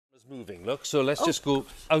moving, look, so let's just go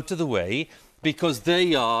out of the way, because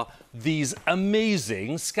they are these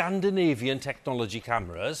amazing Scandinavian technology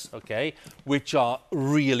cameras, okay, which are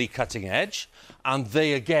really cutting edge, and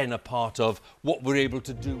they again are part of what we're able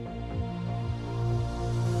to do.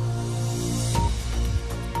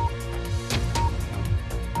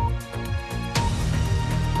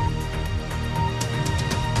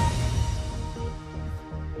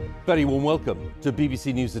 Very warm welcome to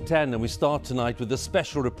BBC News at 10, and we start tonight with a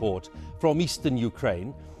special report from eastern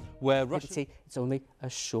Ukraine, where Russia... It's only a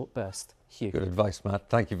short burst. Hugh. Good advice, Matt.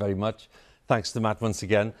 Thank you very much. Thanks to Matt once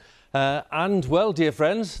again. And, well, dear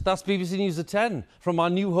friends, that's BBC News at 10 from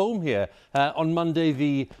our new home here on Monday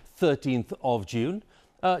the 13th of June.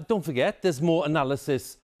 Don't forget, there's more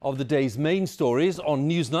analysis of the day's main stories on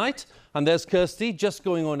Newsnight. And there's Kirsty just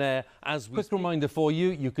going on air as we... Quick reminder for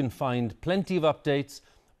you, you can find plenty of updates,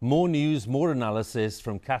 more news, more analysis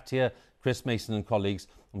from Katia, Chris Mason and colleagues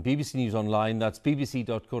on BBC News Online. That's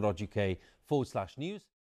bbc.co.uk/news.